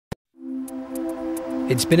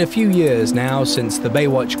It's been a few years now since the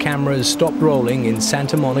Baywatch cameras stopped rolling in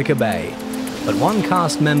Santa Monica Bay, but one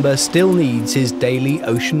cast member still needs his daily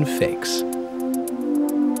ocean fix.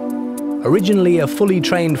 Originally a fully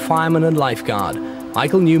trained fireman and lifeguard,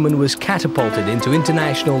 Michael Newman was catapulted into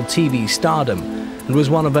international TV stardom and was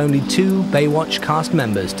one of only 2 Baywatch cast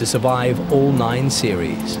members to survive all 9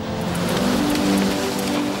 series.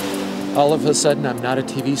 All of a sudden, I'm not a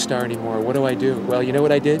TV star anymore. What do I do? Well, you know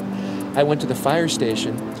what I did? I went to the fire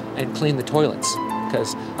station and cleaned the toilets,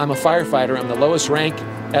 because I'm a firefighter. I'm the lowest rank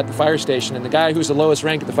at the fire station, and the guy who's the lowest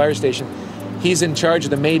rank at the fire station, he's in charge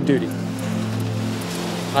of the maid duty.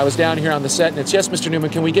 I was down here on the set, and it's, yes, Mr. Newman,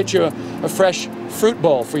 can we get you a fresh fruit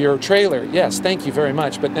bowl for your trailer? Yes, thank you very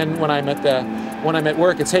much. But then when I'm at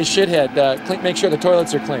work, it's, hey, shithead, make sure the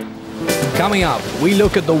toilets are clean. Coming up, we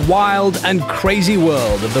look at the wild and crazy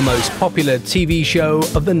world of the most popular TV show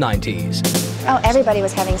of the 90s. Oh, everybody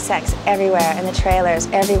was having sex everywhere, in the trailers,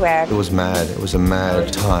 everywhere. It was mad. It was a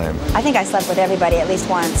mad time. I think I slept with everybody at least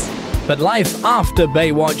once. But life after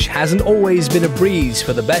Baywatch hasn't always been a breeze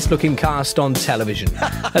for the best-looking cast on television.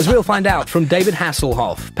 As we'll find out from David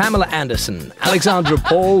Hasselhoff, Pamela Anderson, Alexandra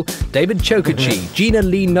Paul, David Chokachi, Gina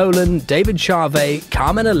Lee Nolan, David Charvet,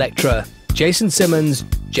 Carmen Electra, Jason Simmons,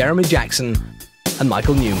 Jeremy Jackson, and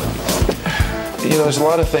Michael Newman. You know, there's a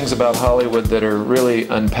lot of things about Hollywood that are really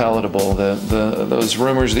unpalatable. Those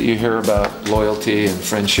rumors that you hear about loyalty and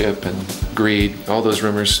friendship and greed, all those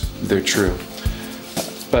rumors, they're true.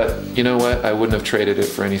 But you know what? I wouldn't have traded it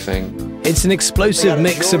for anything. It's an explosive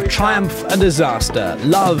mix of triumph and disaster,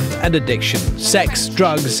 love and addiction, sex,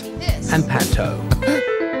 drugs, and panto.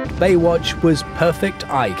 Baywatch was perfect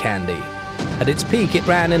eye candy. At its peak, it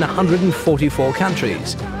ran in 144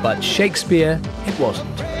 countries, but Shakespeare, it wasn't.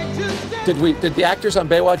 Did the actors on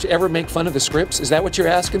Baywatch ever make fun of the scripts? Is that what you're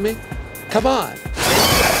asking me? Come on.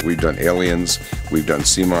 We've done aliens, we've done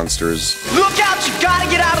sea monsters. Look out, you gotta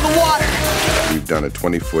get out of the water! We've done a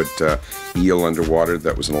 20-foot eel underwater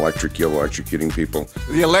that was an electric eel electrocuting people.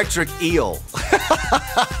 The electric eel.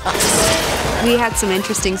 We had some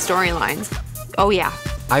interesting storylines. Oh yeah.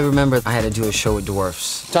 I remember I had to do a show with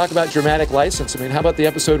dwarfs. Talk about dramatic license. I mean, how about the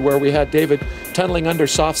episode where we had David tunneling under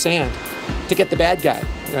soft sand to get the bad guy?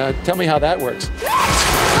 Tell me how that works.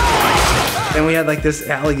 And we had like this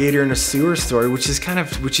alligator in a sewer story, which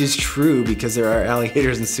is true because there are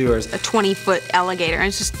alligators in sewers. A 20-foot alligator.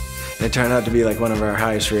 It's just... It turned out to be like one of our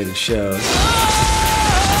highest rated shows.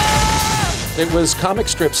 It was comic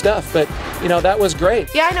strip stuff, but you know, that was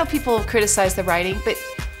great. Yeah, I know people criticize the writing, but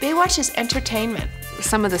Baywatch is entertainment.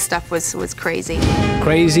 Some of the stuff was crazy.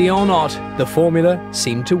 Crazy or not, the formula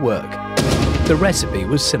seemed to work. The recipe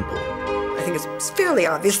was simple. I think it's fairly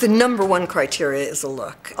obvious. The #1 criteria is a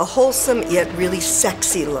look. A wholesome yet really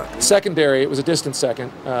sexy look. Secondary, it was a distant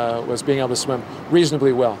second, was being able to swim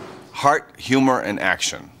reasonably well. Heart, humor, and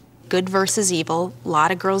action. Good versus evil, a lot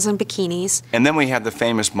of girls in bikinis. And then we had the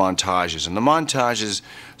famous montages, and the montages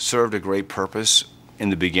served a great purpose. In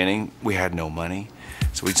the beginning, we had no money.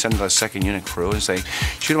 So we'd send a second unit crew and say,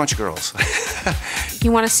 shoot a bunch of girls.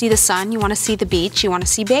 You want to see the sun, you want to see the beach, you want to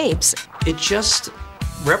see babes. It just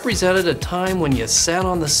represented a time when you sat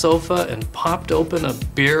on the sofa and popped open a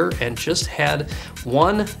beer and just had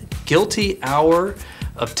one guilty hour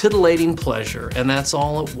of titillating pleasure, and that's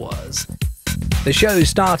all it was. The show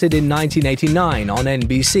started in 1989 on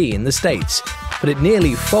NBC in the States, but it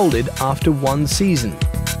nearly folded after 1 season.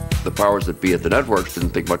 The powers that be at the networks didn't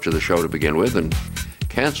think much of the show to begin with and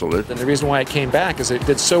canceled it. And the reason why it came back is it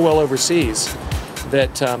did so well overseas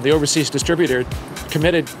that the overseas distributor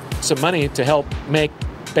committed some money to help make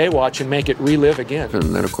Baywatch and make it relive again.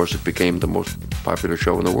 And then, of course, it became the most popular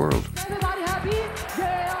show in the world.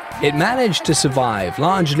 It managed to survive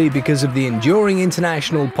largely because of the enduring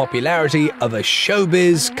international popularity of a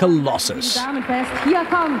showbiz colossus. David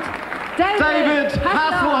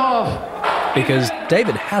Hasselhoff! Because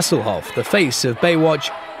David Hasselhoff, the face of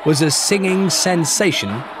Baywatch, was a singing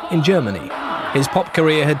sensation in Germany. His pop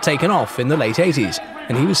career had taken off in the late 80s,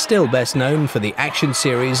 and he was still best known for the action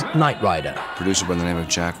series Knight Rider. A producer by the name of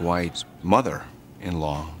Jack White's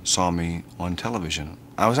mother-in-law saw me on television.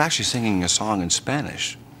 I was actually singing a song in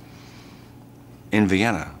Spanish in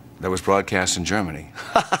Vienna that was broadcast in Germany.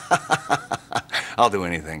 I'll do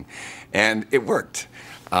anything. And it worked.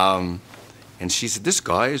 And she said,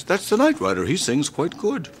 that's the Knight Rider. He sings quite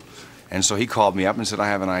good. And so he called me up and said, I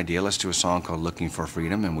have an idea. Let's do a song called Looking for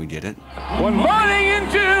Freedom, and we did it. One morning in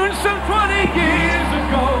June, some 20 years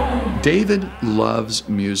ago. David loves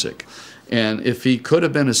music. And if he could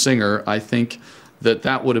have been a singer, I think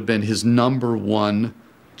that would have been his #1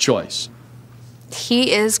 choice.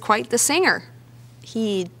 He is quite the singer.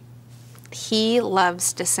 He He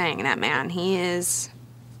loves to sing, that man. He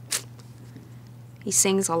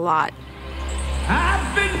sings a lot.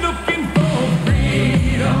 I've been looking for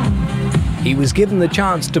freedom. He was given the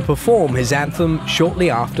chance to perform his anthem shortly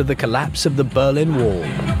after the collapse of the Berlin Wall.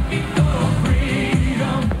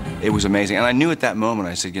 It was amazing, and I knew at that moment,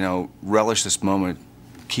 I said, you know, relish this moment,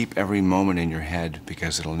 keep every moment in your head,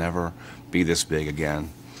 because it'll never be this big again.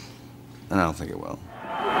 And I don't think it will.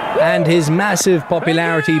 And his massive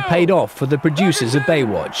popularity paid off for the producers of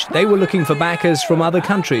Baywatch. They were looking for backers from other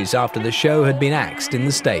countries after the show had been axed in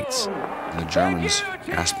the States. The Germans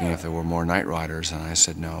asked me if there were more Knight Riders, and I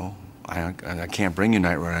said, no, I can't bring you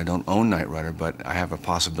Knight Rider. I don't own Knight Rider, but I have a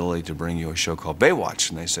possibility to bring you a show called Baywatch.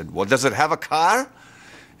 And they said, well, does it have a car?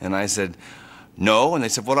 And I said, no. And they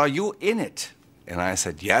said, well, are you in it? And I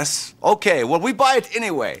said, yes. Okay, well, we buy it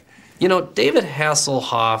anyway. You know, David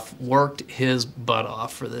Hasselhoff worked his butt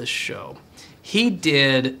off for this show. He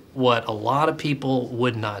did what a lot of people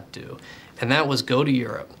would not do, and that was go to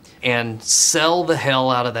Europe and sell the hell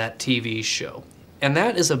out of that TV show. And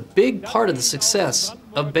that is a big part of the success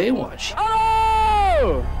of Baywatch.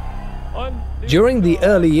 Oh! During the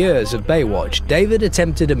early years of Baywatch, David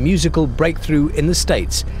attempted a musical breakthrough in the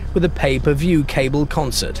States with a pay-per-view cable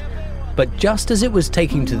concert. But just as it was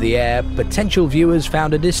taking to the air, potential viewers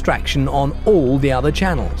found a distraction on all the other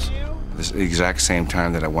channels. This exact same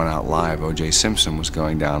time that I went out live, O.J. Simpson was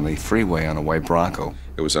going down the freeway on a white Bronco.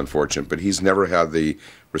 It was unfortunate, but he's never had the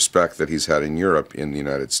respect that he's had in Europe in the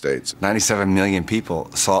United States. 97 million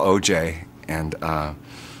people saw O.J., and I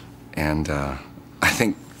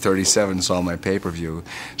think 37 saw my pay-per-view.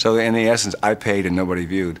 So in the essence, I paid and nobody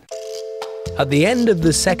viewed. At the end of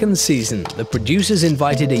the second season, the producers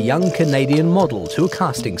invited a young Canadian model to a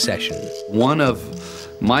casting session. One of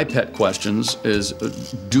my pet questions is,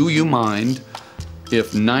 do you mind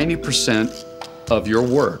if 90% of your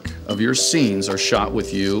work, of your scenes, are shot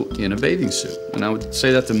with you in a bathing suit? And I would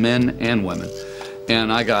say that to men and women.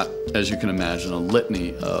 And I got, as you can imagine, a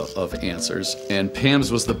litany of answers. And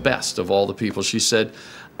Pam's was the best of all the people. She said,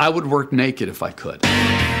 I would work naked if I could.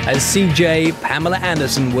 As CJ, Pamela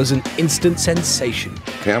Anderson was an instant sensation.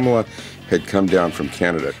 Pamela had come down from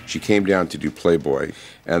Canada. She came down to do Playboy,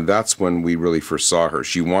 and that's when we really first saw her.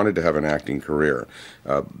 She wanted to have an acting career.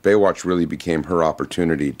 Baywatch really became her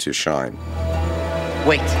opportunity to shine.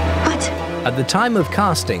 Wait. What? At the time of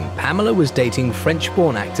casting, Pamela was dating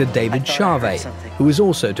French-born actor David Charvet, who was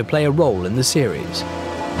also to play a role in the series.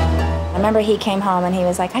 I remember he came home and he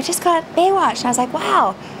was like, I just got Baywatch. And I was like,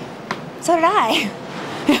 wow, so did I.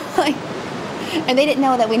 And they didn't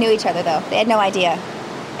know that we knew each other, though. They had no idea.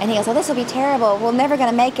 And he goes, oh, this will be terrible. We're never going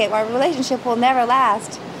to make it. Our relationship will never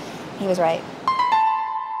last. He was right.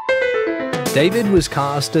 David was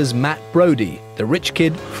cast as Matt Brody, the rich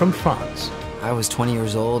kid from France. I was 20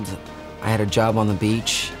 years old. I had a job on the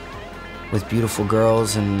beach with beautiful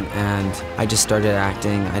girls, and I just started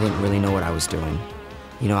acting. I didn't really know what I was doing.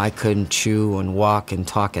 You know, I couldn't chew and walk and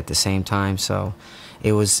talk at the same time, so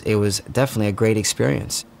it was definitely a great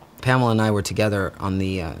experience. Pamela and I were together on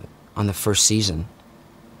the first season,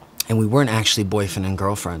 and we weren't actually boyfriend and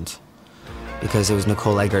girlfriend, because it was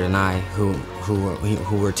Nicole Eggert and I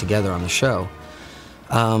who were together on the show.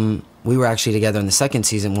 We were actually together in the second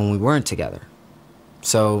season when we weren't together.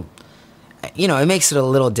 So, you know, it makes it a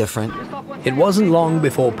little different. It wasn't long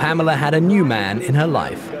before Pamela had a new man in her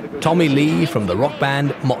life, Tommy Lee from the rock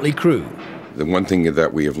band Motley Crue. The one thing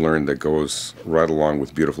that we have learned that goes right along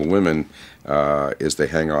with beautiful women is they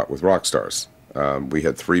hang out with rock stars. We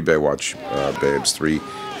had 3 Baywatch babes, 3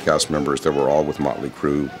 cast members that were all with Motley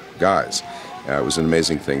Crue guys. It was an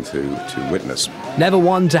amazing thing to witness. Never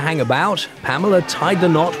one to hang about, Pamela tied the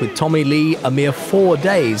knot with Tommy Lee a mere 4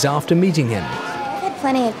 days after meeting him. I've had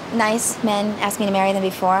plenty of nice men ask me to marry them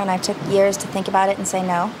before, and I took years to think about it and say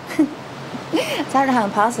no. So I don't know how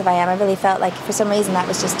impulsive I am. I really felt like for some reason that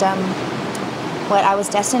was just what I was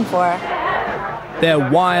destined for.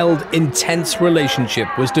 Their wild, intense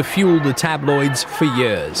relationship was to fuel the tabloids for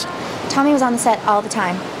years. Tommy was on the set all the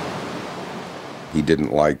time. He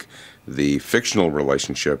didn't like the fictional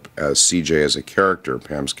relationship as CJ as a character,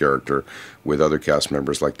 Pam's character, with other cast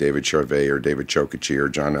members like David Charvet or David Chokichi or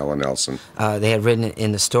John L. Nelson. They had written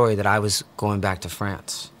in the story that I was going back to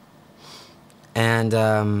France.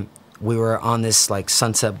 And we were on this like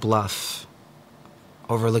sunset bluff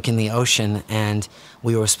overlooking the ocean, and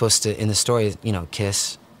we were supposed to, in the story, you know,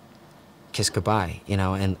 kiss goodbye, you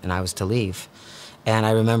know, and I was to leave. And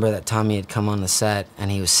I remember that Tommy had come on the set,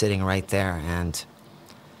 and he was sitting right there, and,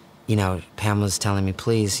 you know, Pam was telling me,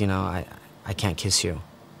 please, you know, I can't kiss you.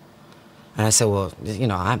 And I said, well, you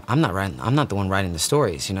know, I'm not the one writing the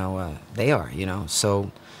stories, you know, they are, you know.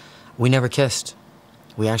 So We never kissed.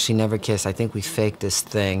 We actually never kissed. I think we faked this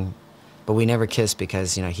thing, but we never kissed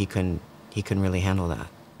because, you know, he couldn't really handle that.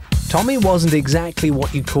 Tommy wasn't exactly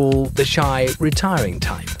what you call the shy, retiring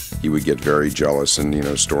type. He would get very jealous and, you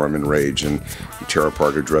know, storm and rage and tear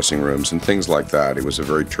apart her dressing rooms and things like that. It was a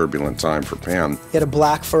very turbulent time for Pam. He had a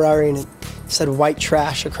black Ferrari and it said white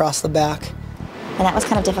trash across the back. And that was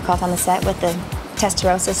kind of difficult on the set with the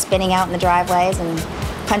Testarossa spinning out in the driveways and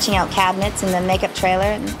punching out cabinets in the makeup trailer.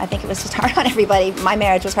 And I think it was just hard on everybody. My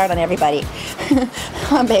marriage was hard on everybody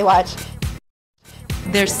on Baywatch.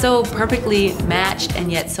 They're so perfectly matched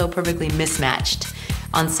and yet so perfectly mismatched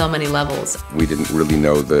on so many levels. We didn't really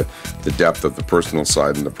know the depth of the personal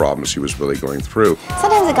side and the problems she was really going through.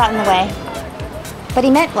 Sometimes it got in the way, but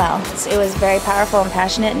he meant well. It was very powerful and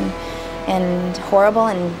passionate and horrible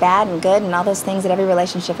and bad and good and all those things that every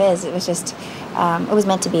relationship is. It was just, it was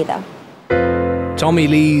meant to be, though. Tommy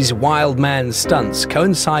Lee's wild man stunts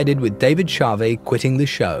coincided with David Charvet quitting the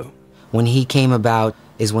show. When he came about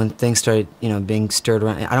is when things started, you know, being stirred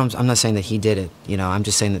around. I'm not saying that he did it, you know, I'm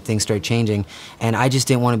just saying that things started changing, and I just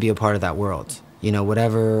didn't want to be a part of that world. You know,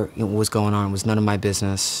 whatever was going on was none of my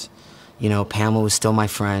business. You know, Pamela was still my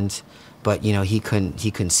friend, but, you know, he couldn't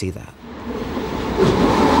see that.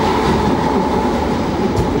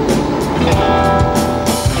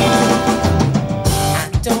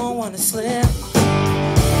 I don't want to slip,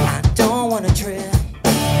 I don't want to trip,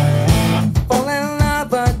 fall in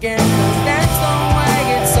love again, 'cause that's the way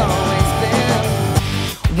it's always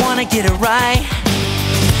been. Wanna get it right,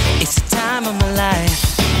 it's the time of my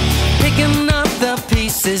life, picking up the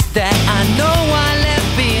pieces that I know I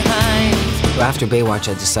left behind. After Baywatch,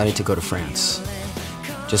 I decided to go to France.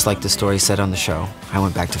 Just like the story said on the show, I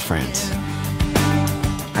went back to France.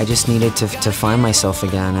 I just needed to find myself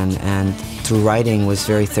again, and through writing was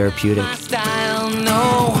very therapeutic. Style,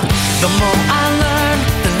 no. The more I learn,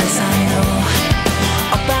 the less I know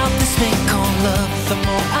about this thing called love. The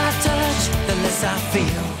more I touch, the less I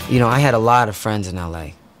feel. You know, I had a lot of friends in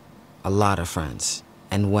LA, a lot of friends.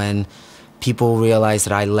 And when people realized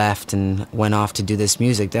that I left and went off to do this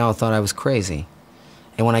music, they all thought I was crazy.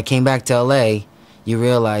 And when I came back to LA, you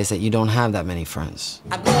realize that you don't have that many friends.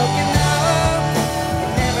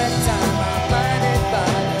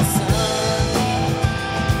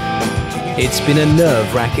 It's been a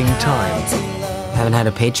nerve-wracking time. I haven't had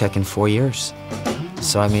a paycheck in 4 years.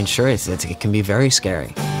 So, I mean, sure, it can be very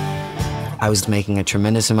scary. I was making a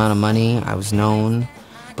tremendous amount of money, I was known,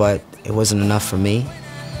 but it wasn't enough for me.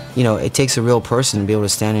 You know, it takes a real person to be able to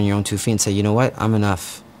stand on your own 2 feet and say, you know what, I'm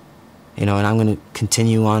enough. You know, and I'm going to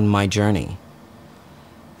continue on my journey.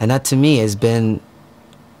 And that to me has been,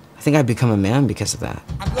 I think I've become a man because of that.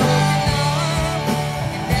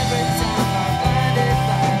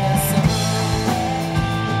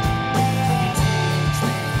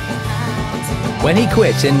 When he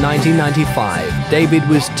quit in 1995, David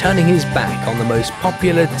was turning his back on the most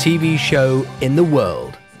popular TV show in the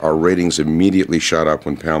world. Our ratings immediately shot up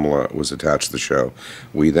when Pamela was attached to the show.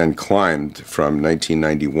 We then climbed from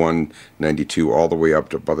 1991, 92, all the way up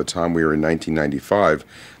to, by the time we were in 1995,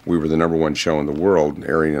 we were the #1 show in the world,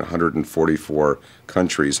 airing in 144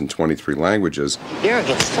 countries and 23 languages.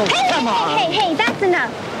 Arrogance. Come on. Hey, that's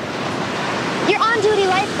enough. You're on-duty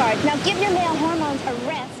lifeguards. Now give your male hormones a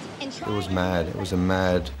rest. It was mad. It was a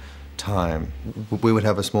mad time. We would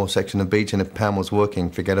have a small section of beach, and if Pam was working,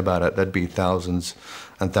 forget about it. There'd be thousands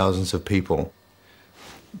and thousands of people.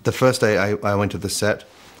 The first day I went to the set,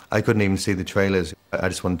 I couldn't even see the trailers. I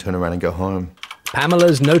just wanted to turn around and go home.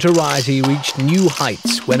 Pamela's notoriety reached new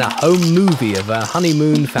heights when a home movie of her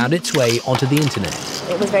honeymoon found its way onto the internet.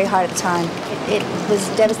 It was very hard at the time. It was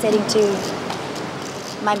devastating to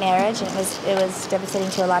my marriage, and it was devastating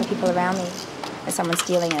to a lot of people around me. As someone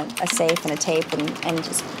stealing a safe and a tape and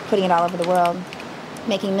just putting it all over the world,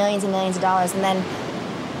 making millions and millions of dollars, and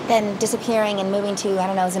then disappearing and moving to, I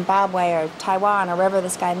don't know, Zimbabwe or Taiwan or wherever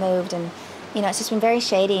this guy moved. And, you know, it's just been very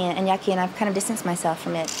shady and yucky, and I've kind of distanced myself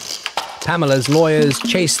from it. Pamela's lawyers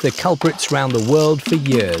chased the culprits around the world for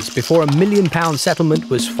years before a $1 million settlement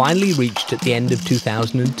was finally reached at the end of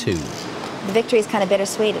 2002. The victory is kind of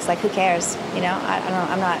bittersweet. It's like, who cares? You know, I don't know,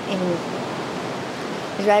 I'm not even...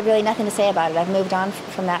 I have really nothing to say about it. I've moved on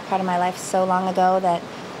from that part of my life so long ago that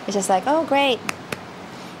it's just like, oh, great.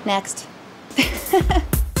 Next.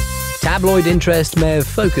 Tabloid interest may have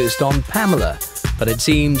focused on Pamela, but it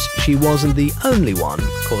seems she wasn't the only one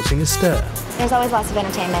causing a stir. There's always lots of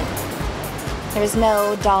entertainment. There's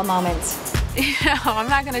no dull moments. You know, I'm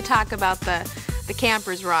not going to talk about the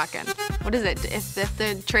campers rocking. What is it? If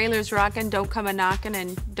the trailer's rocking, don't come a knocking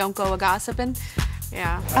and don't go a gossiping.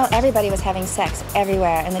 Yeah. Oh, everybody was having sex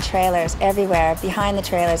everywhere, in the trailers, everywhere, behind the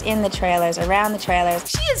trailers, in the trailers, around the trailers.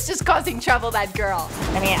 She is just causing trouble, that girl.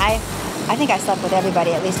 I mean, I think I slept with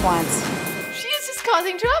everybody at least once. She is just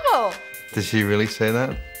causing trouble. Did she really say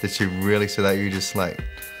that? Did she really say that? You just like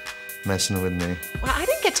messing with me? Well, I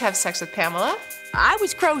didn't get to have sex with Pamela. I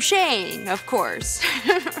was crocheting, of course.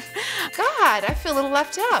 God, I feel a little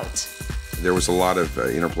left out. There was a lot of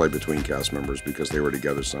interplay between cast members because they were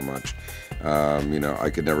together so much. You know, I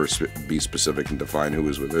could never be specific and define who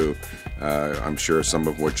was with who. I'm sure some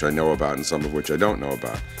of which I know about and some of which I don't know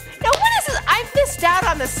about. Now, what is this? I missed out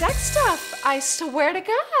on the sex stuff. I swear to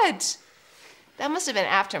God. That must have been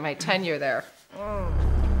after my tenure there.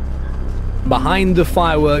 Behind the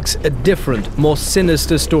fireworks, a different, more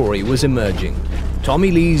sinister story was emerging.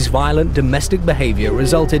 Tommy Lee's violent domestic behavior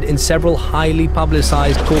resulted in several highly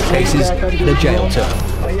publicized court cases and a jail term.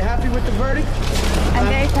 Are you happy with the verdict? I'm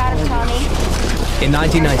very proud of Tommy. In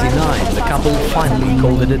 1999, the couple finally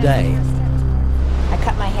called it a day. I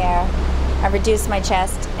cut my hair, I reduced my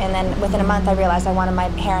chest, and then within a month I realized I wanted my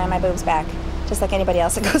hair and my boobs back. Just like anybody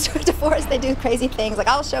else that goes through a divorce, they do crazy things. Like,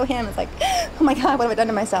 I'll show him. It's like, oh my God, what have I done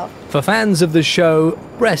to myself? For fans of the show,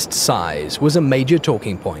 breast size was a major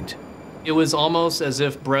talking point. It was almost as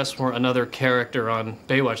if breasts were another character on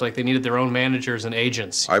Baywatch, like they needed their own managers and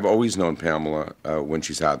agents. I've always known Pamela when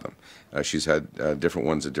she's had them. She's had different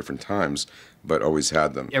ones at different times, but always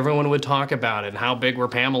had them. Everyone would talk about it, and how big were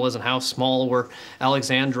Pamela's and how small were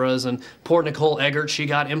Alexandra's, and poor Nicole Eggert, she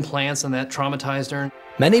got implants and that traumatized her.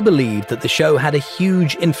 Many believed that the show had a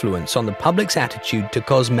huge influence on the public's attitude to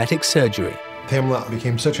cosmetic surgery. Pamela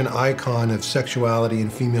became such an icon of sexuality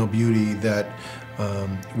and female beauty that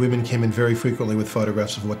women came in very frequently with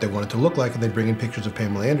photographs of what they wanted to look like, and they'd bring in pictures of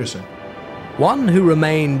Pamela Anderson. One who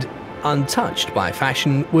remained untouched by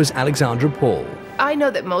fashion was Alexandra Paul. I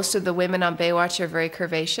know that most of the women on Baywatch are very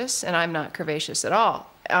curvaceous, and I'm not curvaceous at all.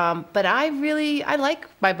 But I like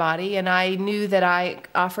my body, and I knew that I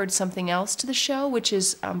offered something else to the show, which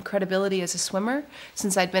is credibility as a swimmer,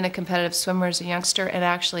 since I'd been a competitive swimmer as a youngster and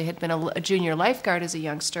actually had been a junior lifeguard as a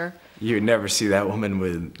youngster. You would never see that woman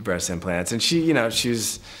with breast implants, and she, you know, she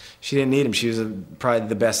didn't need them. She was probably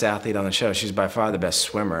the best athlete on the show. She's by far the best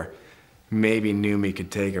swimmer. Maybe Numi could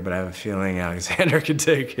take her, but I have a feeling Alexander could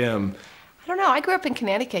take him. I don't know. I grew up in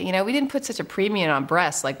Connecticut. You know, we didn't put such a premium on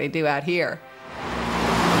breasts like they do out here.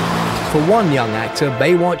 For one young actor,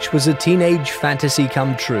 Baywatch was a teenage fantasy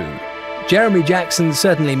come true. Jeremy Jackson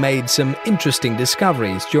certainly made some interesting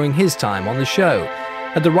discoveries during his time on the show.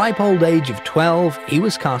 At the ripe old age of 12, he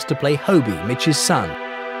was cast to play Hobie, Mitch's son.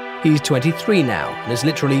 He's 23 now and has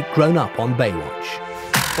literally grown up on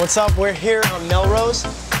Baywatch. What's up? We're here on Melrose,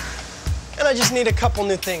 and I just need a couple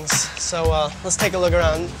new things. So let's take a look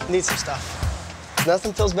around. Need some stuff.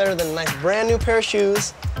 Nothing feels better than a nice brand new pair of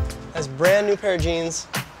shoes, nice brand new pair of jeans,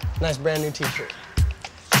 nice brand new t-shirt.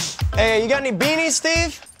 Hey, you got any beanies,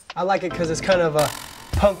 Steve? I like it because it's kind of a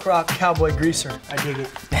punk rock cowboy greaser. I dig it.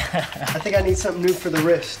 I think I need something new for the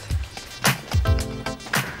wrist.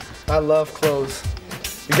 I love clothes.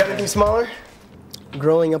 You got anything smaller?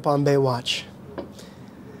 Growing up on Baywatch,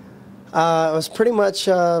 it was pretty much,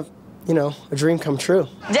 you know, a dream come true.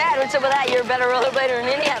 Dad, what's up with that? You're a better rollerblader than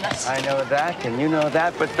any of us. I know that, and you know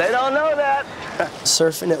that, but they don't know that.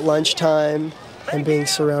 Surfing at lunchtime and being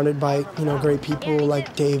surrounded by, you know, great people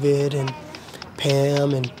like David and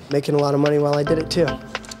Pam, and making a lot of money while I did it too.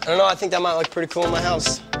 I don't know, I think that might look pretty cool in my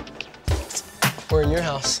house. Or in your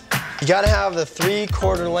house. You gotta have the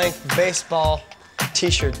 3/4 length baseball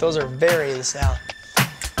t-shirt. Those are very in style.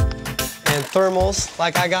 And thermals,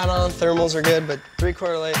 like I got on, thermals are good, but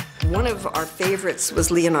 3/4 length. One of our favorites was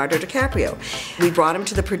Leonardo DiCaprio. We brought him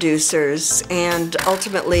to the producers, and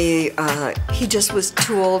ultimately, he just was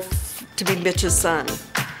too old to be Mitch's son.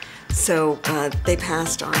 So they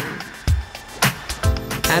passed on him.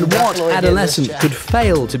 And what adolescent could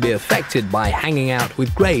fail to be affected by hanging out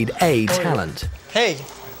with grade A talent? Hey,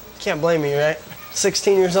 can't blame me, right?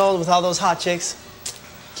 16 years old with all those hot chicks.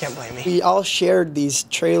 Can't blame me. We all shared these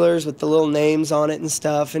trailers with the little names on it and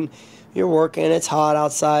stuff, and you're working, it's hot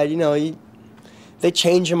outside, you know, they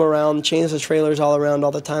change them around, change the trailers all around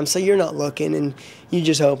all the time, so you're not looking, and you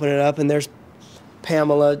just open it up, and there's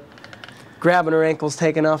Pamela grabbing her ankles,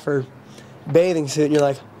 taking off her bathing suit, and you're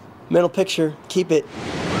like, mental picture, keep it.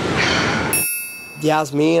 Yeah,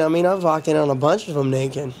 it's me. I mean, I've walked in on a bunch of them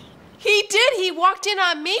naked. He did. He walked in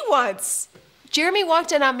on me once. Jeremy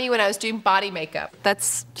walked in on me when I was doing body makeup. That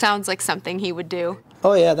sounds like something he would do.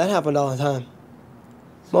 Oh, yeah, that happened all the time.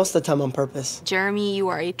 Most of the time on purpose. Jeremy, you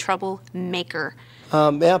are a troublemaker.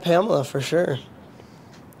 Yeah, Pamela, for sure.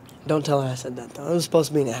 Don't tell her I said that, though. It was supposed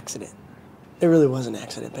to be an accident. It really was an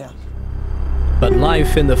accident, Pam. But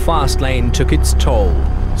life in the fast lane took its toll.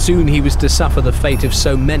 Soon he was to suffer the fate of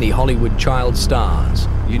so many Hollywood child stars.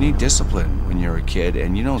 You need discipline when you're a kid,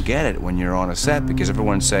 and you don't get it when you're on a set because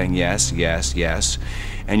everyone's saying yes, yes, yes,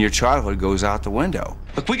 and your childhood goes out the window.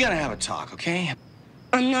 Look, we gotta have a talk, okay?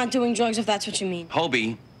 I'm not doing drugs if that's what you mean.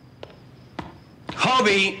 Hobie.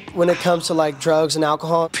 Hobie! When it comes to like drugs and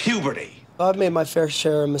alcohol, puberty. I've made my fair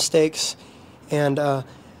share of mistakes, and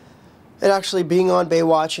it actually being on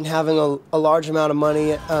Baywatch and having a large amount of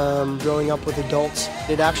money, growing up with adults,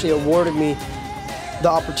 it actually awarded me the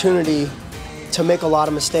opportunity to make a lot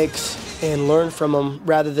of mistakes and learn from them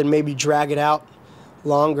rather than maybe drag it out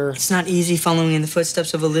longer. It's not easy following in the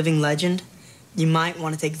footsteps of a living legend. You might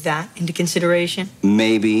want to take that into consideration.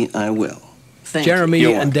 Maybe I will.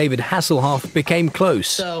 Jeremy and David Hasselhoff became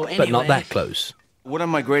close, but not that close. One of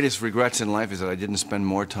my greatest regrets in life is that I didn't spend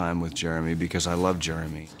more time with Jeremy because I love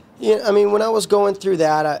Jeremy. Yeah, I mean, when I was going through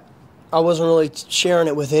that, I wasn't really sharing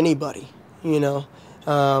it with anybody, you know.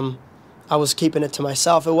 I was keeping it to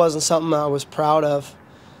myself. It wasn't something I was proud of,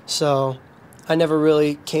 so I never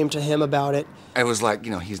really came to him about it. I was like,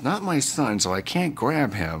 you know, he's not my son, so I can't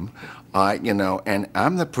grab him, you know, and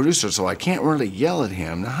I'm the producer, so I can't really yell at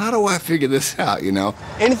him. Now, how do I figure this out, you know?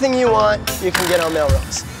 Anything you want, you can get on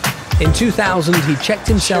Melrose. In 2000, he checked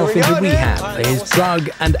himself into rehab for his drug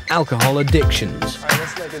and alcohol addictions. All right,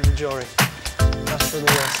 let's look at the jewelry. That's for the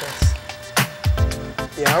process.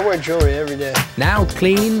 Yeah, I wear jewelry every day. Now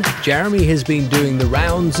clean, Jeremy has been doing the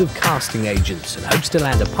rounds of casting agents and hopes to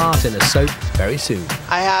land a part in a soap very soon.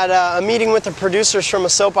 I had a meeting with the producers from a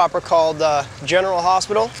soap opera called General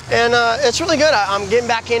Hospital, and it's really good. I'm getting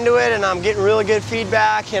back into it, and I'm getting really good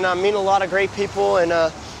feedback, and I'm meeting a lot of great people,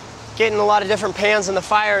 and getting a lot of different pans in the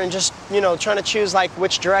fire, and just, you know, trying to choose like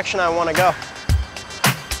which direction I want to go.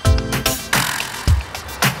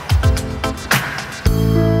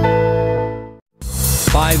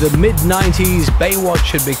 By the mid-90s,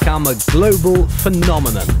 Baywatch had become a global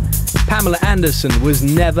phenomenon. Pamela Anderson was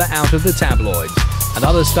never out of the tabloids, and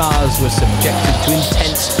other stars were subjected to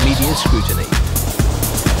intense media scrutiny.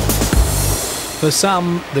 For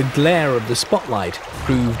some, the glare of the spotlight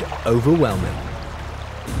proved overwhelming.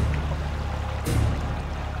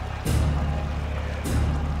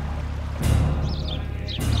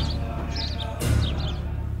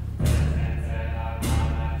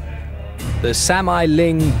 The Samai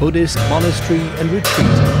Ling Buddhist monastery and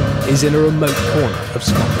retreat is in a remote corner of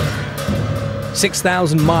Scotland.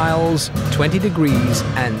 6,000 miles, 20 degrees,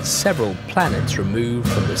 and several planets removed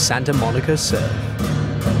from the Santa Monica surf.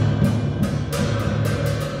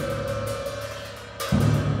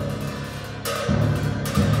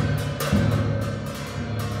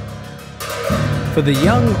 For the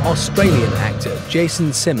young Australian actor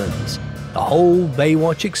Jason Simmons, the whole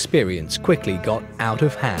Baywatch experience quickly got out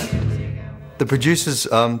of hand. The producers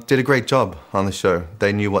did a great job on the show.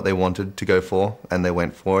 They knew what they wanted to go for, and they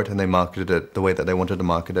went for it, and they marketed it the way that they wanted to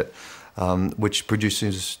market it, which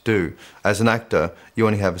producers do. As an actor, you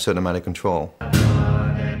only have a certain amount of control.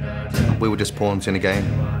 We were just pawns in a game.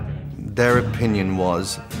 Their opinion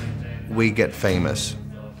was, we get famous,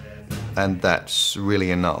 and that's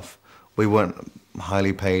really enough. We weren't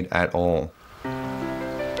highly paid at all.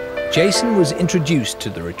 Jason was introduced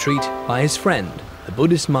to the retreat by his friend, the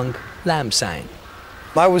Buddhist monk Lam Sang.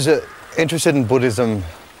 I was interested in Buddhism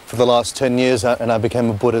for the last 10 years, and I became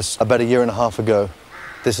a Buddhist about 1.5 years ago.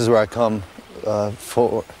 This is where I come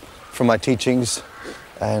for my teachings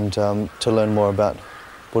and to learn more about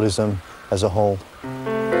Buddhism as a whole.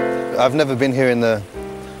 I've never been here in the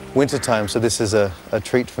wintertime, so this is a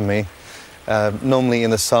treat for me. Normally in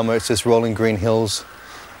the summer, it's just rolling green hills,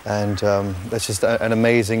 and it's just an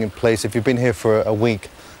amazing place. If you've been here for a week,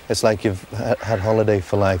 it's like you've had holiday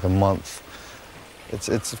for like a month.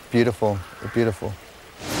 It's beautiful, beautiful.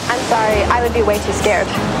 I'm sorry, I would be way too scared.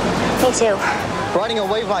 Me too. Riding a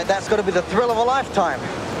wave like that's got to be the thrill of a lifetime.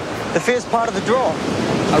 The fierce part of the draw.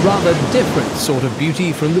 A rather different sort of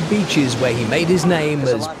beauty from the beaches where he made his name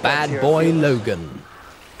as Bad Boy Logan.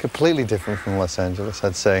 Completely different from Los Angeles,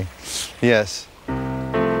 I'd say. Yes.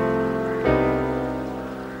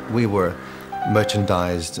 We were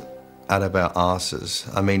merchandised out of our asses.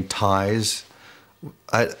 I mean, ties.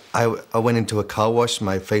 I went into a car wash,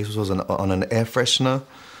 my face was on an air freshener.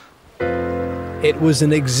 It was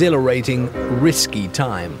an exhilarating, risky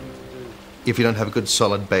time. If you don't have a good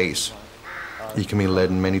solid base, you can be led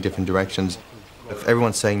in many different directions. If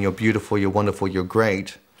everyone's saying you're beautiful, you're wonderful, you're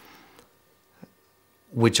great,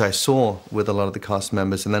 which I saw with a lot of the cast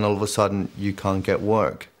members, and then all of a sudden you can't get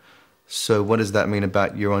work. So what does that mean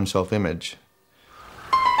about your own self-image?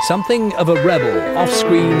 Something of a rebel,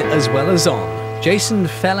 off-screen as well as on, Jason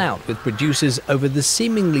fell out with producers over the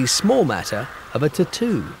seemingly small matter of a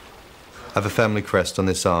tattoo. I have a family crest on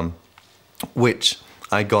this arm, which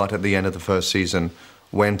I got at the end of the first season,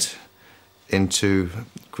 went into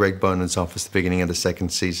Greg Bonan's office at the beginning of the second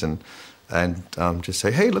season, and just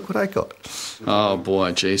say, hey, look what I got. Oh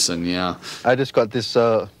boy, Jason, yeah. I just got this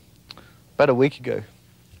about a week ago.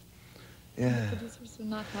 Yeah. The producers are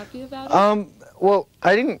not happy about it? Well,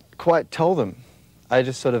 I didn't quite tell them. I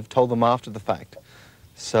just sort of told them after the fact.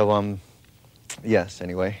 So, yes,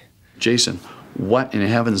 anyway. Jason, what in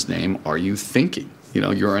heaven's name are you thinking? You know,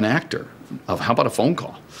 you're an actor. How about a phone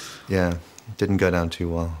call? Yeah, didn't go down too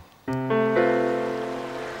well.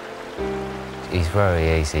 He's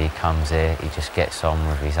very easy. He comes here, he just gets on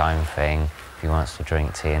with his own thing. If he wants to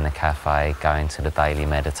drink tea in the cafe, go into the daily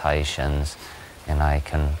meditations, you know, he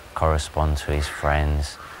can correspond to his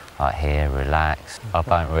friends, like here, relax. I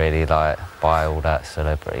don't really like buy all that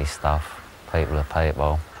celebrity stuff. People are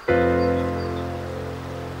people.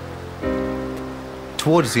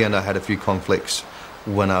 Towards the end, I had a few conflicts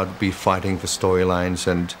when I would be fighting for storylines,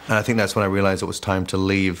 and I think that's when I realized it was time to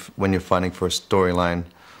leave. When you're fighting for a storyline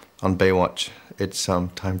on Baywatch, it's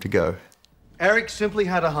time to go. Eric simply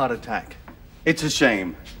had a heart attack. It's a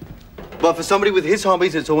shame. But for somebody with his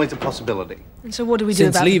hobbies, it's always a possibility. And so what do we do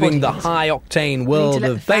Since about leaving the the high-octane world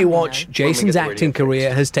of Baywatch, Jason's acting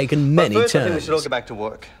career has taken many First, I think we turns. should all get back to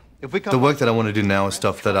work. If we The work that I want to do now is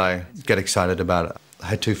stuff that I get excited about. I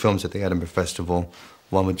had 2 films at the Edinburgh Festival,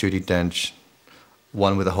 one with Judi Dench,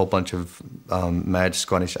 one with a whole bunch of mad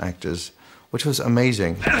Scottish actors, which was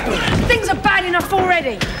amazing. Things are bad enough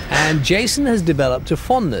already. And Jason has developed a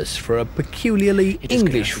fondness for a peculiarly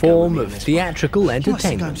English form of theatrical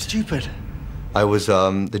entertainment. I'm stupid. I was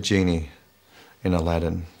the genie in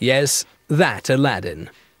Aladdin. Yes, that Aladdin.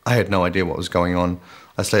 I had no idea what was going on.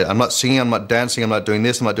 I said, I'm not singing, I'm not dancing, I'm not doing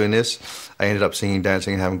this, I'm not doing this. I ended up singing,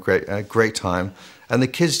 dancing, and having a great time. And the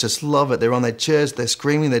kids just love it. They're on their chairs, they're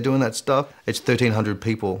screaming, they're doing that stuff. It's 1,300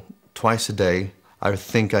 people twice a day. I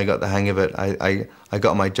think I got the hang of it. I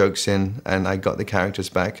got my jokes in, and I got the characters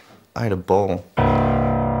back. I had a ball.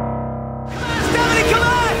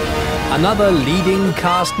 Another leading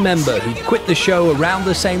cast member who quit the show around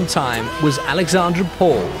the same time was Alexandra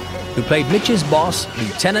Paul, who played Mitch's boss,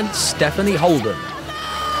 Lieutenant Stephanie Holden.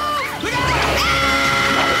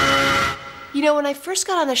 You know, when I first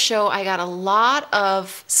got on the show, I got a lot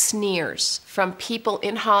of sneers from people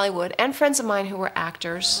in Hollywood and friends of mine who were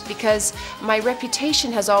actors, because my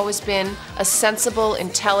reputation has always been a sensible,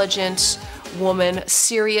 intelligent woman,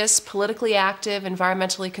 serious, politically active,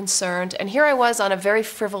 environmentally concerned, and here I was on a very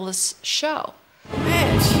frivolous show.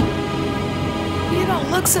 Mitch, you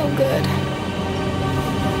don't look so good.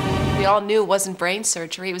 We all knew it wasn't brain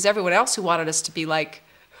surgery. It was everyone else who wanted us to be like,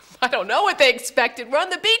 I don't know what they expected. We're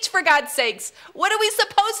on the beach, for God's sakes. What are we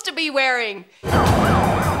supposed to be wearing?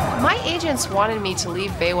 My agents wanted me to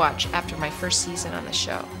leave Baywatch after my first season on the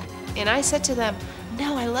show. And I said to them,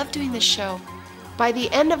 no, I love doing this show. By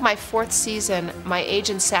the end of my 4th season, my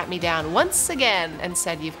agent sat me down once again and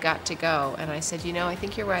said, you've got to go. And I said, you know, I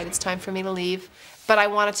think you're right. It's time for me to leave. But I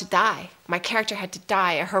wanted to die. My character had to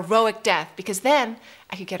die a heroic death, because then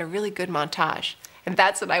I could get a really good montage. And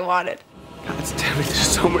that's what I wanted. God damn it, there's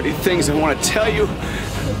so many things I want to tell you.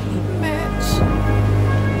 Mitch.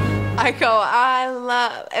 I go, I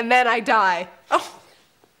love, and then I die. Oh.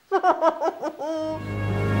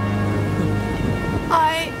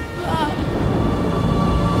 I love.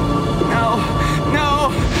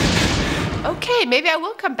 No. Okay, maybe I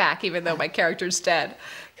will come back even though my character's dead,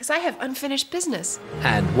 because I have unfinished business.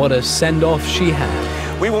 And what a send-off she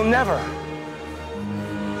had. We will never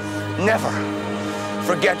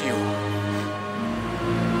forget you.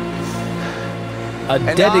 A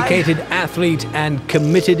dedicated athlete and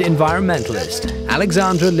committed environmentalist,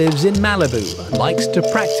 Alexandra lives in Malibu and likes to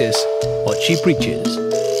practice what she preaches.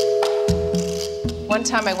 One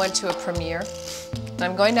time I went to a premiere, and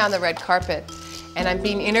I'm going down the red carpet, and I'm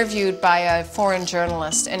being interviewed by a foreign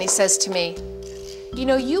journalist, and he says to me, you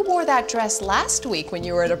know, you wore that dress last week when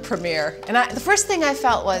you were at a premiere. And the first thing I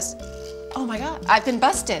felt was, oh my God, I've been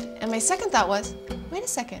busted. And my second thought was, wait a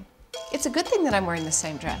second, it's a good thing that I'm wearing the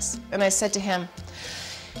same dress. And I said to him,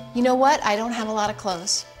 you know what, I don't have a lot of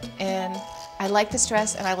clothes, and I like this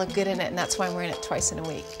dress and I look good in it, and that's why I'm wearing it twice in a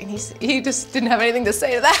week. And he just didn't have anything to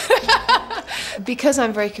say to that. Because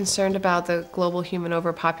I'm very concerned about the global human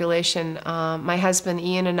overpopulation, my husband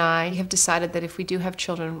Ian and I have decided that if we do have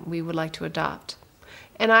children, we would like to adopt.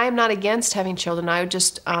 And I am not against having children. I would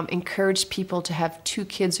just encourage people to have 2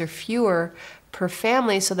 kids or fewer per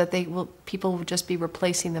family, so that people will just be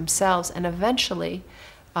replacing themselves, and eventually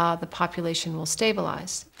the population will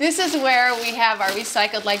stabilize. This is where we have our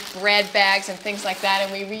recycled like bread bags and things like that,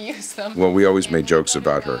 and we reuse them. Well, we always made jokes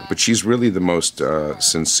about her, but she's really the most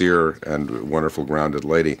sincere and wonderful, grounded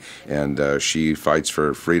lady, and she fights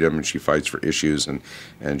for freedom and she fights for issues,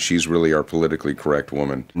 and she's really our politically correct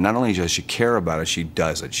woman. Not only does she care about it, she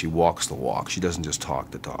does it. She walks the walk. She doesn't just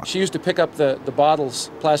talk the talk. She used to pick up the bottles,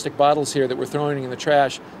 plastic bottles here that we're throwing in the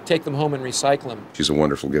trash, take them home and recycle them. She's a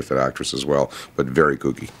wonderful, gifted actress as well, but very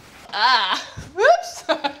kooky. Whoops!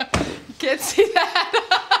 Can't see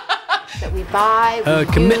that. That we buy, Her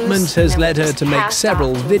commitment has led her to make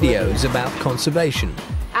several videos about conservation.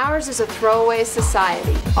 Ours is a throwaway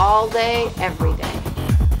society, all day, every day.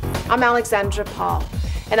 I'm Alexandra Paul,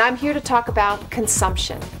 and I'm here to talk about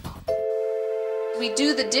consumption. We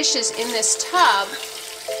do the dishes in this tub,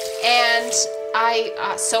 and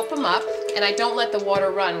I soap them up, and I don't let the water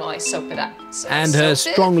run while I soap it up. So And her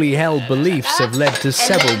strongly held beliefs have led to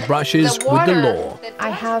several brushes with the law.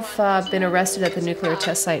 I have been arrested at the nuclear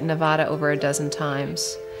test site in Nevada over a dozen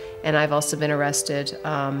times, and I've also been arrested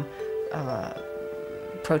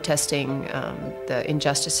protesting the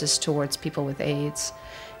injustices towards people with AIDS.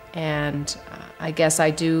 And I guess I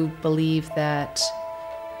do believe that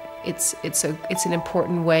it's an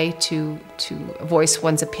important way to voice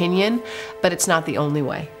one's opinion, but it's not the only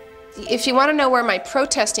way. If you want to know where my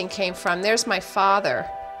protesting came from, there's my father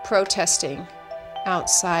protesting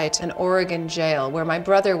outside an Oregon jail where my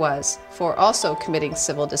brother was for also committing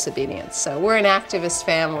civil disobedience. So we're an activist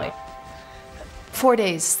family. 4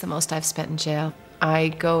 days is the most I've spent in jail. I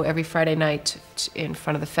go every Friday night in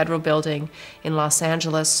front of the federal building in Los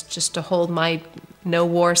Angeles just to hold my no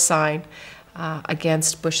war sign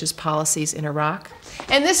against Bush's policies in Iraq.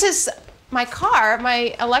 And this is my car,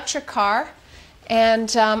 my electric car,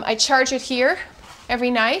 and I charge it here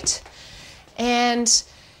every night. And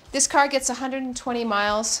this car gets 120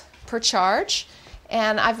 miles per charge,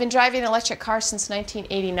 and I've been driving an electric car since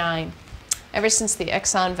 1989, ever since the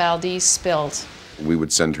Exxon Valdez spilled. We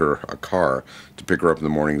would send her a car to pick her up in the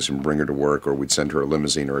mornings and bring her to work, or we'd send her a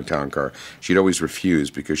limousine or a town car. She'd always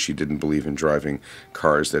refuse because she didn't believe in driving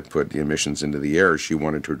cars that put the emissions into the air. She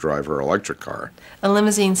wanted to drive her electric car. A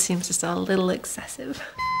limousine seems just a little excessive.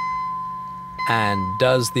 And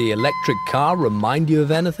does the electric car remind you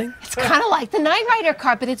of anything? It's kind of like the Knight Rider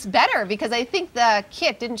car, but it's better because I think the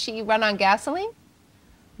Kit, didn't she run on gasoline?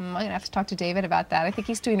 I'm going to have to talk to David about that. I think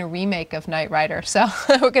he's doing a remake of Knight Rider, so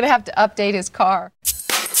we're going to have to update his car.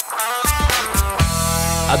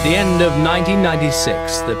 At the end of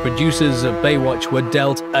 1996, the producers of Baywatch were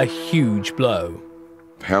dealt a huge blow.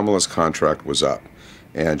 Pamela's contract was up,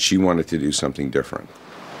 and she wanted to do something different.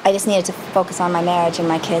 I just needed to focus on my marriage and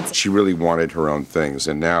my kids. She really wanted her own things,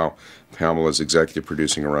 and now Pamela's executive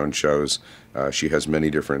producing her own shows. She has many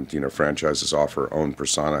different, franchises off her own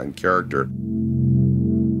persona and character.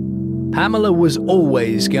 Pamela was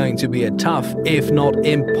always going to be a tough, if not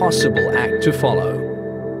impossible, act to follow.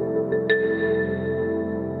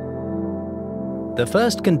 The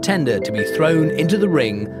first contender to be thrown into the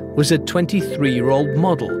ring was a 23-year-old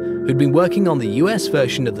model who'd been working on the US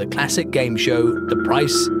version of the classic game show, The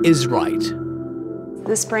Price is Right.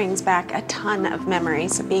 This brings back a ton of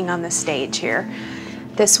memories of being on the stage here.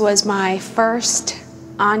 This was my first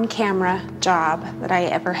on-camera job that I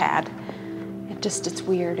ever had. It's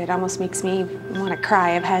weird. It almost makes me want to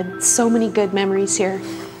cry. I've had so many good memories here.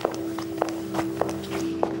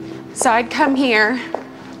 So I'd come here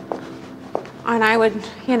and I would,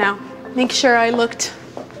 make sure I looked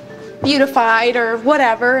beautified or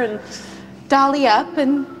whatever and dolly up,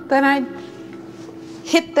 and then I'd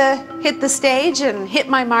hit the stage and hit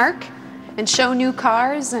my mark and show new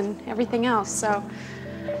cars and everything else. So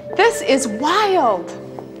this is wild.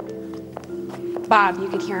 Bob, you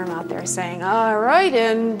could hear him out there saying, all right,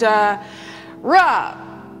 and Rob,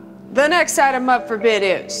 the next item up for bid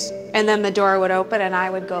is, and then the door would open and I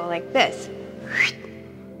would go like this.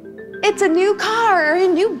 It's a new car or a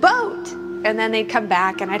new boat. And then they'd come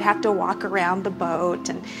back and I'd have to walk around the boat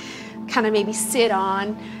and kind of maybe sit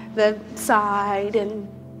on the side and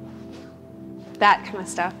that kind of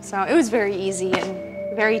stuff. So it was very easy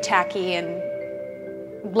and very tacky and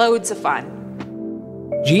loads of fun.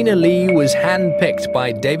 Gina Lee was handpicked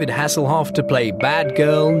by David Hasselhoff to play bad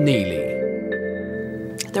girl Neely.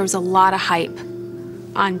 There was a lot of hype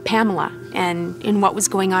on Pamela and in what was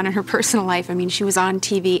going on in her personal life. I mean, she was on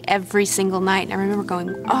TV every single night, and I remember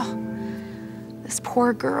going, oh, this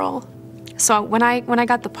poor girl. So when I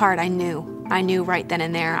got the part, I knew right then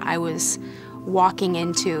and there I was walking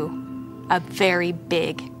into a very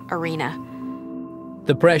big arena.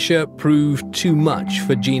 The pressure proved too much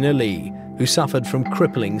for Gina Lee, who suffered from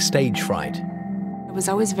crippling stage fright. I was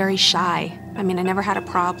always very shy. I mean, I never had a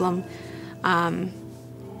problem,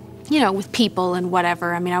 you know, with people and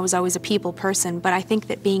whatever. I mean, I was always a people person, but I think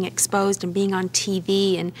that being exposed and being on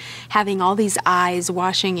TV and having all these eyes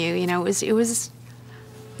watching you, you know, it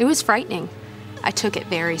was frightening. I took it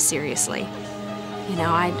very seriously. You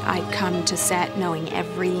know, I'd come to set knowing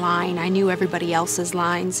every line. I knew everybody else's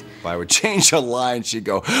lines. If I would change a line, she'd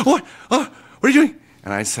go, "What? What are you doing?"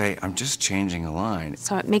 And I'd say, "I'm just changing a line."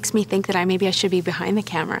 So it makes me think that maybe I should be behind the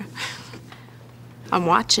camera. I'm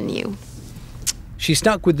watching you. She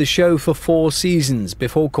stuck with the show for 4 seasons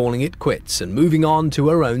before calling it quits and moving on to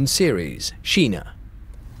her own series, Sheena.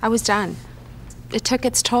 I was done. It took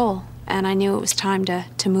its toll, and I knew it was time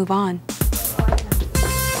to move on.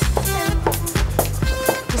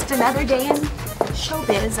 Just another day in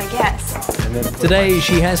showbiz, I guess. Today,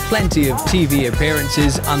 she has plenty of TV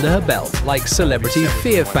appearances under her belt, like Celebrity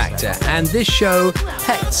Fear Factor and this show,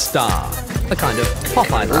 Pet Star, a kind of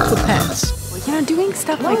pop idol for pets. You know, doing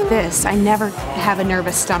stuff like this, I never have a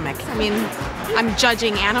nervous stomach. I mean, I'm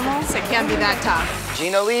judging animals. It can't be that tough.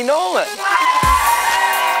 Gina Lee Nolan.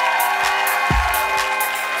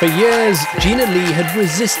 For years, Gina Lee had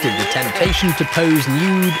resisted the temptation to pose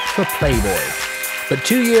nude for Playboy. But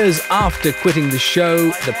 2 years after quitting the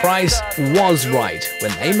show, the price was right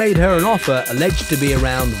when they made her an offer alleged to be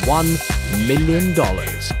around $1 million.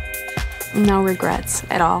 No regrets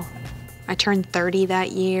at all. I turned 30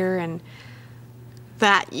 that year, and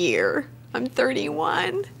that year, I'm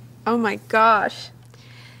 31. Oh my gosh.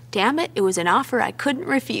 Damn it, it was an offer I couldn't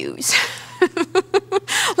refuse.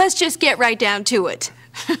 Let's just get right down to it.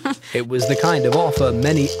 It was the kind of offer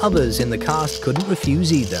many others in the cast couldn't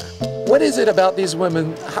refuse either. What is it about these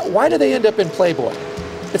women? Why do they end up in Playboy?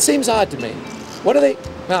 It seems odd to me. What are they?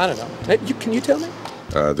 No, I don't know. Can you tell me?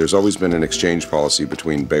 There's always been an exchange policy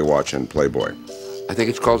between Baywatch and Playboy. I think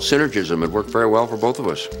it's called synergism. It worked very well for both of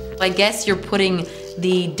us. I guess you're putting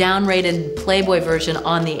the down-rated Playboy version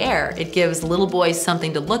on the air. It gives little boys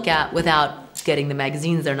something to look at without getting the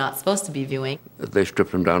magazines they're not supposed to be viewing. They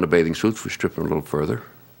stripped them down to bathing suits. We stripped them a little further.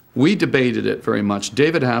 We debated it very much.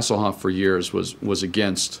 David Hasselhoff for years was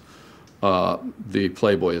against the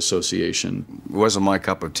Playboy Association. It wasn't my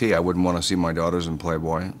cup of tea. I wouldn't want to see my daughters in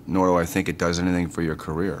Playboy, nor do I think it does anything for your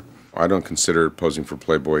career. I don't consider posing for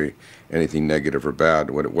Playboy anything negative or bad.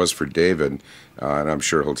 What it was for David, and I'm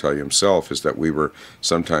sure he'll tell you himself, is that we were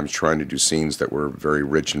sometimes trying to do scenes that were very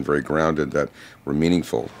rich and very grounded, that were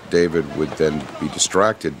meaningful. David would then be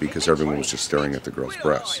distracted because everyone was just staring at the girl's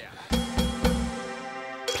breasts.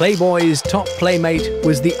 Playboy's top playmate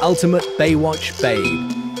was the ultimate Baywatch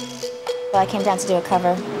babe. Well, I came down to do a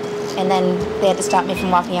cover, and then they had to stop me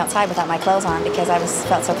from walking outside without my clothes on because I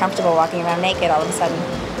felt so comfortable walking around naked all of a sudden.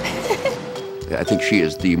 I think she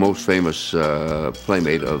is the most famous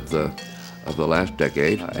playmate of the last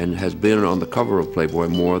decade and has been on the cover of Playboy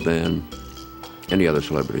more than any other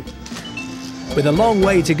celebrity. With a long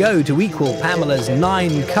way to go to equal Pamela's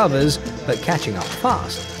 9 covers, but catching up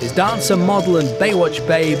fast, is dancer, model and Baywatch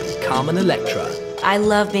babe Carmen Electra. I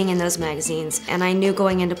love being in those magazines, and I knew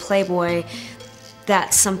going into Playboy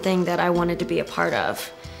that's something that I wanted to be a part of.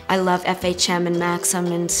 I love FHM and Maxim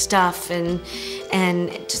and Stuff and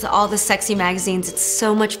just all the sexy magazines. It's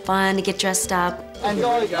so much fun to get dressed up.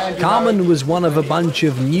 Carmen was one of a bunch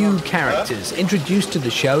of new characters introduced to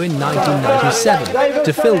the show in 1997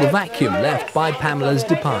 to fill the vacuum left by Pamela's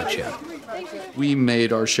departure. We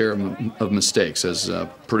made our share of mistakes as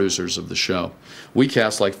producers of the show. We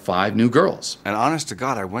cast like 5 new girls. And honest to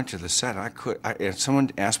God, I went to the set. If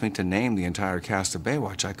someone asked me to name the entire cast of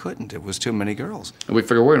Baywatch, I couldn't. It was too many girls. And we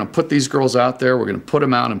figured we're going to put these girls out there. We're going to put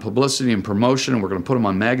them out in publicity and promotion. And we're going to put them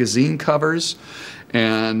on magazine covers.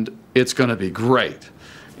 And it's going to be great.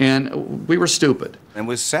 And we were stupid. And it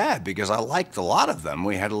was sad because I liked a lot of them.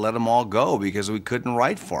 We had to let them all go because we couldn't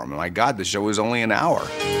write for them. My God, the show was only an hour.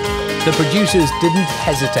 The producers didn't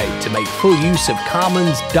hesitate to make full use of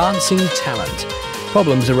Carmen's dancing talent.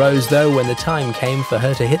 Problems arose, though, when the time came for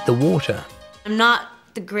her to hit the water. I'm not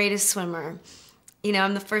the greatest swimmer. You know,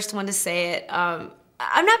 I'm the first one to say it. I'm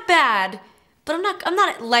not bad, but I'm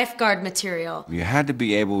not lifeguard material. You had to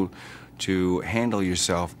be able to handle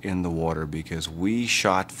yourself in the water because we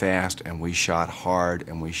shot fast and we shot hard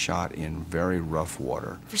and we shot in very rough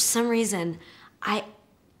water. For some reason, I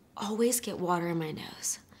always get water in my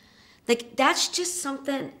nose. Like, that's just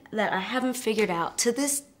something that I haven't figured out to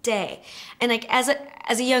this day. And like, as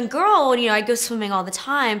a young girl, you know, I'd go swimming all the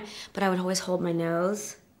time, but I would always hold my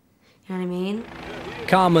nose. You know what I mean?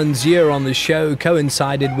 Carmen's year on the show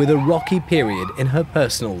coincided with a rocky period in her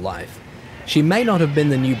personal life. She may not have been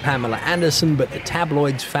the new Pamela Anderson, but the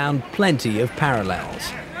tabloids found plenty of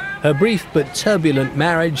parallels. Her brief but turbulent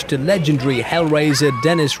marriage to legendary Hellraiser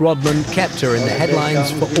Dennis Rodman kept her in the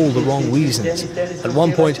headlines for all the wrong reasons. At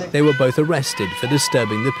one point, they were both arrested for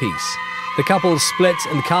disturbing the peace. The couple split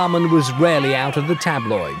and Carmen was rarely out of the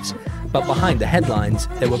tabloids. But behind the headlines,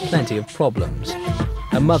 there were plenty of problems.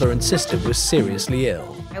 Her mother and sister were seriously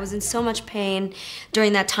ill. I was in so much pain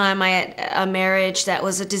during that time. I had a marriage that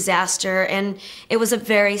was a disaster, and it was a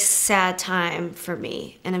very sad time for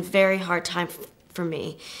me and a very hard time for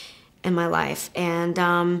me in my life. And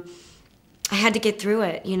I had to get through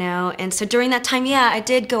it, you know? And so during that time, yeah, I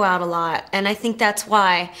did go out a lot. And I think that's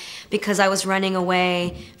why, because I was running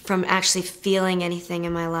away from actually feeling anything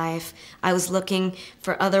in my life. I was looking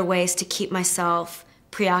for other ways to keep myself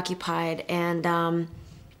preoccupied. And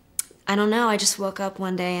I don't know, I just woke up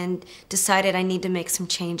one day and decided I need to make some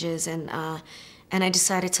changes. And I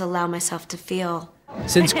decided to allow myself to feel.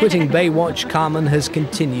 Since quitting Baywatch, Carmen has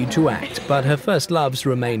continued to act, but her first loves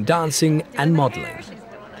remain dancing and modeling.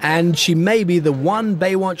 And she may be the one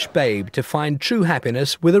Baywatch babe to find true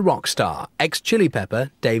happiness with a rock star, ex-Chili Pepper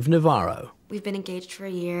Dave Navarro. We've been engaged for a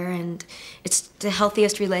year, and it's the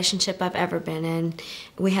healthiest relationship I've ever been in.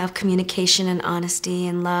 We have communication and honesty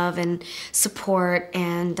and love and support,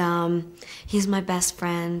 and he's my best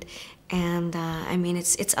friend. And I mean,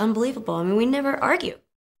 it's unbelievable. I mean, we never argue.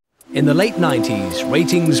 In the late 90s,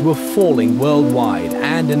 ratings were falling worldwide,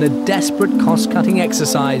 and in a desperate cost-cutting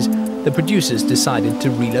exercise, the producers decided to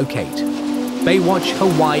relocate. Baywatch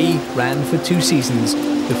Hawaii ran for 2 seasons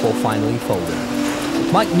before finally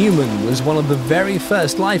folding. Mike Newman was one of the very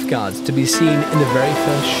first lifeguards to be seen in the very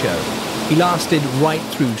first show. He lasted right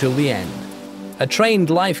through till the end. A trained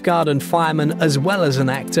lifeguard and fireman as well as an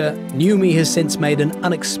actor, Newmy has since made an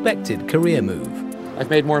unexpected career move. I've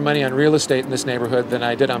made more money on real estate in this neighborhood than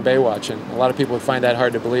I did on Baywatch, and a lot of people would find that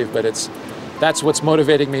hard to believe, but that's what's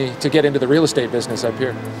motivating me to get into the real estate business up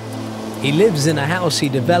here. He lives in a house he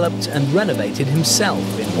developed and renovated himself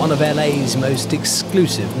in one of LA's most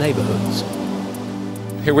exclusive neighborhoods.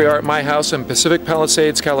 Here we are at my house in Pacific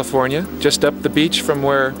Palisades, California, just up the beach from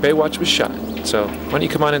where Baywatch was shot. So why don't you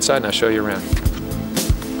come on inside and I'll show you around.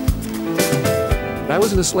 I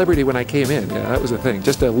wasn't a celebrity when I came in. Yeah, that was the thing.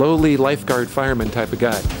 Just a lowly lifeguard fireman type of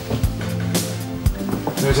guy.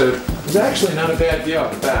 There's actually not a bad view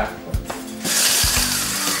out the back.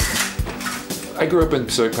 I grew up in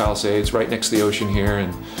Pacific Palisades, right next to the ocean here,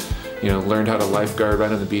 and learned how to lifeguard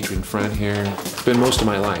right on the beach in front here. It's been most of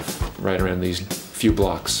my life right around these few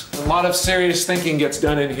blocks. A lot of serious thinking gets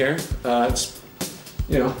done in here. It's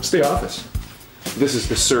the office. This is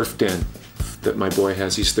the surf den that my boy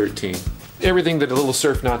has. He's 13. Everything that a little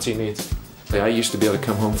surf Nazi needs. I used to be able to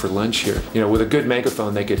come home for lunch here. With a good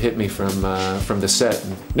megaphone, they could hit me from the set.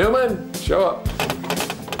 And, Newman, show up.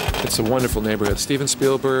 It's a wonderful neighborhood. Steven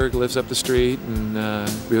Spielberg lives up the street, and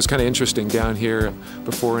it was kind of interesting down here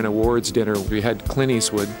before an awards dinner. We had Clint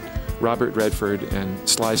Eastwood, Robert Redford, and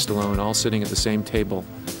Sly Stallone all sitting at the same table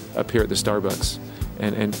up here at the Starbucks.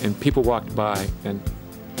 And people walked by and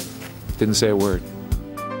didn't say a word.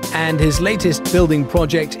 And his latest building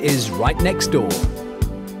project is right next door.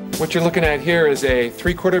 What you're looking at here is a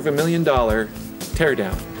 $750,000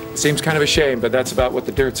 teardown. It seems kind of a shame, but that's about what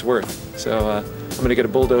the dirt's worth. So I'm going to get a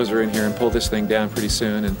bulldozer in here and pull this thing down pretty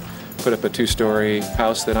soon and put up a 2-story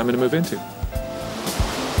house that I'm going to move into.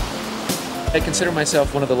 I consider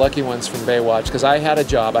myself one of the lucky ones from Baywatch because I had a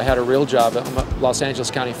job, I had a real job. I'm a Los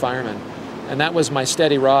Angeles County fireman, and that was my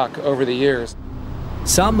steady rock over the years.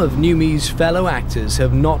 Some of Newmy's fellow actors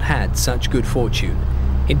have not had such good fortune.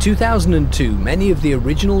 In 2002, many of the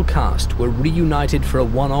original cast were reunited for a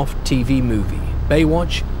one-off TV movie,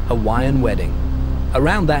 Baywatch Hawaiian Wedding.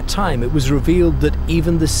 Around that time, it was revealed that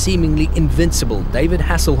even the seemingly invincible David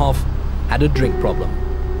Hasselhoff had a drink problem.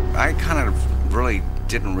 I kind of really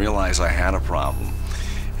didn't realize I had a problem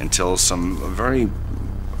until some very,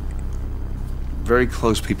 very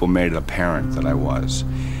close people made it apparent that I was.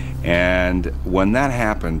 And when that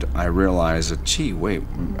happened, I realized that, gee, wait,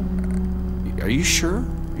 are you sure?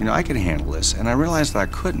 I can handle this. And I realized that I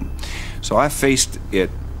couldn't. So I faced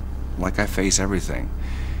it like I face everything,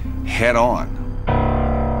 head on.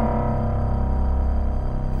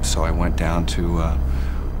 So I went down to,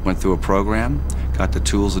 went through a program, got the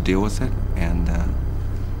tools to deal with it, and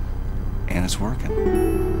it's working.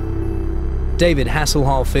 David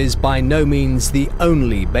Hasselhoff is by no means the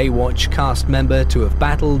only Baywatch cast member to have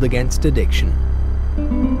battled against addiction.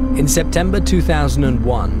 In September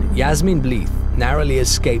 2001, Yasmin Bleeth narrowly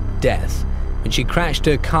escaped death when she crashed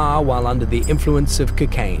her car while under the influence of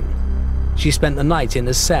cocaine. She spent the night in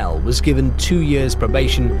a cell, was given 2 years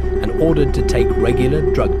probation, and ordered to take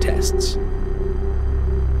regular drug tests.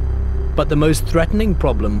 But the most threatening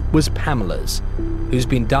problem was Pamela's, who's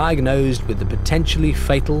been diagnosed with the potentially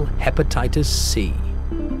fatal hepatitis C.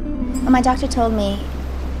 When my doctor told me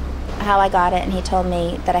how I got it, and he told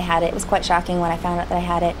me that I had it, it was quite shocking when I found out that I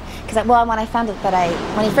had it. Because, well, when I found out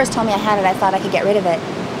that when he first told me I had it, I thought I could get rid of it.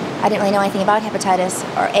 I didn't really know anything about hepatitis,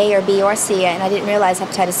 or A or B or C, and I didn't realize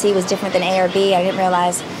hepatitis C was different than A or B. I didn't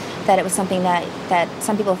realize that it was something that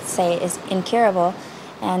some people say is incurable.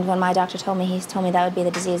 And when my doctor told me, he told me that would be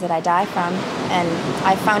the disease that I die from. And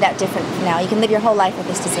I found out different now. You can live your whole life with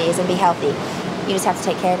this disease and be healthy. You just have to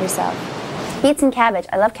take care of yourself. Beets and cabbage.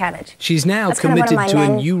 I love cabbage. She's now That's committed kind of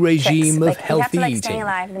to a new regime tricks. of healthy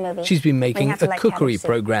eating. She's been making a cookery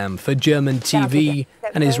program for German TV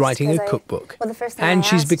and is writing a cookbook. And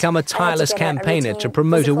she's become a tireless campaigner to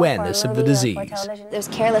promote awareness of the disease. There's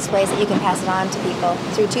careless ways that you can pass it on to people,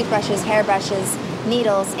 through toothbrushes, hairbrushes,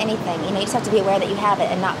 needles, anything. You know, you just have to be aware that you have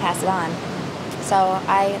it and not pass it on. So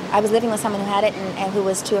I was living with someone who had it and who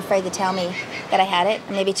was too afraid to tell me that I had it,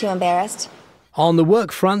 and maybe too embarrassed. On the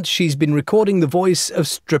work front, she's been recording the voice of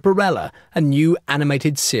Stripperella, a new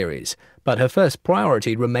animated series. But her first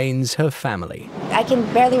priority remains her family. I can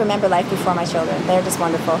barely remember life before my children. They're just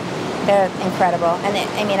wonderful. They're incredible.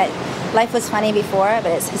 And life was funny before,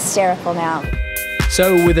 but it's hysterical now.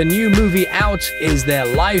 So with a new movie out, is there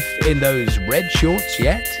life in those red shorts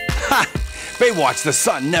yet? Ha! Baywatch, the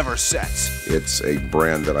sun never sets. It's a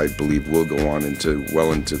brand that I believe will go on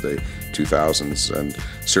well into the 2000s and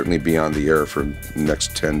certainly be on the air for the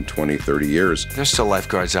next 10, 20, 30 years. There's still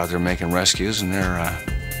lifeguards out there making rescues, and they're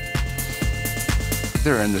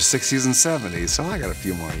in their 60s and 70s, so I got a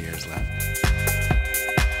few more years left.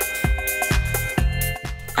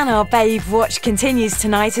 And our Babe Watch continues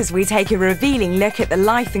tonight as we take a revealing look at the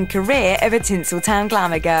life and career of a Tinseltown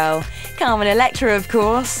glamour girl. Carmen Electra, of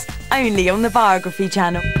course, only on the Biography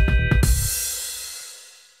Channel.